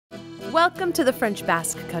Welcome to the French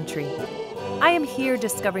Basque Country. I am here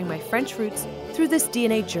discovering my French roots through this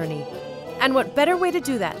DNA journey. And what better way to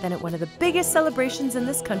do that than at one of the biggest celebrations in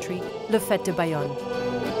this country, the Fetes de Bayonne.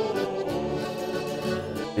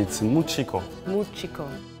 It's Muchiko, Muchiko.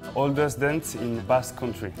 oldest dance in Basque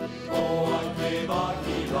Country.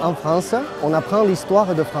 En France, on apprend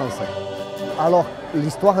l'histoire de France. Alors,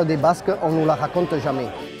 l'histoire des Basques, on ne nous la raconte jamais.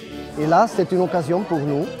 Et là, c'est une occasion pour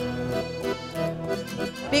nous.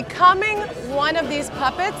 Becoming one of these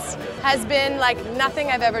puppets has been like nothing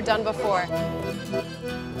I've ever done before.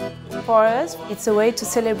 For us, it's a way to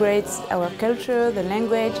celebrate our culture, the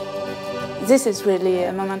language. This is really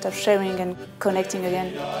a moment of sharing and connecting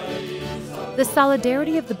again. The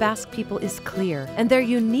solidarity of the Basque people is clear, and their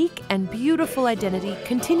unique and beautiful identity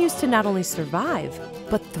continues to not only survive,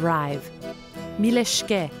 but thrive.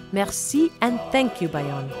 Mileshke, merci and thank you,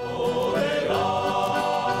 Bayonne.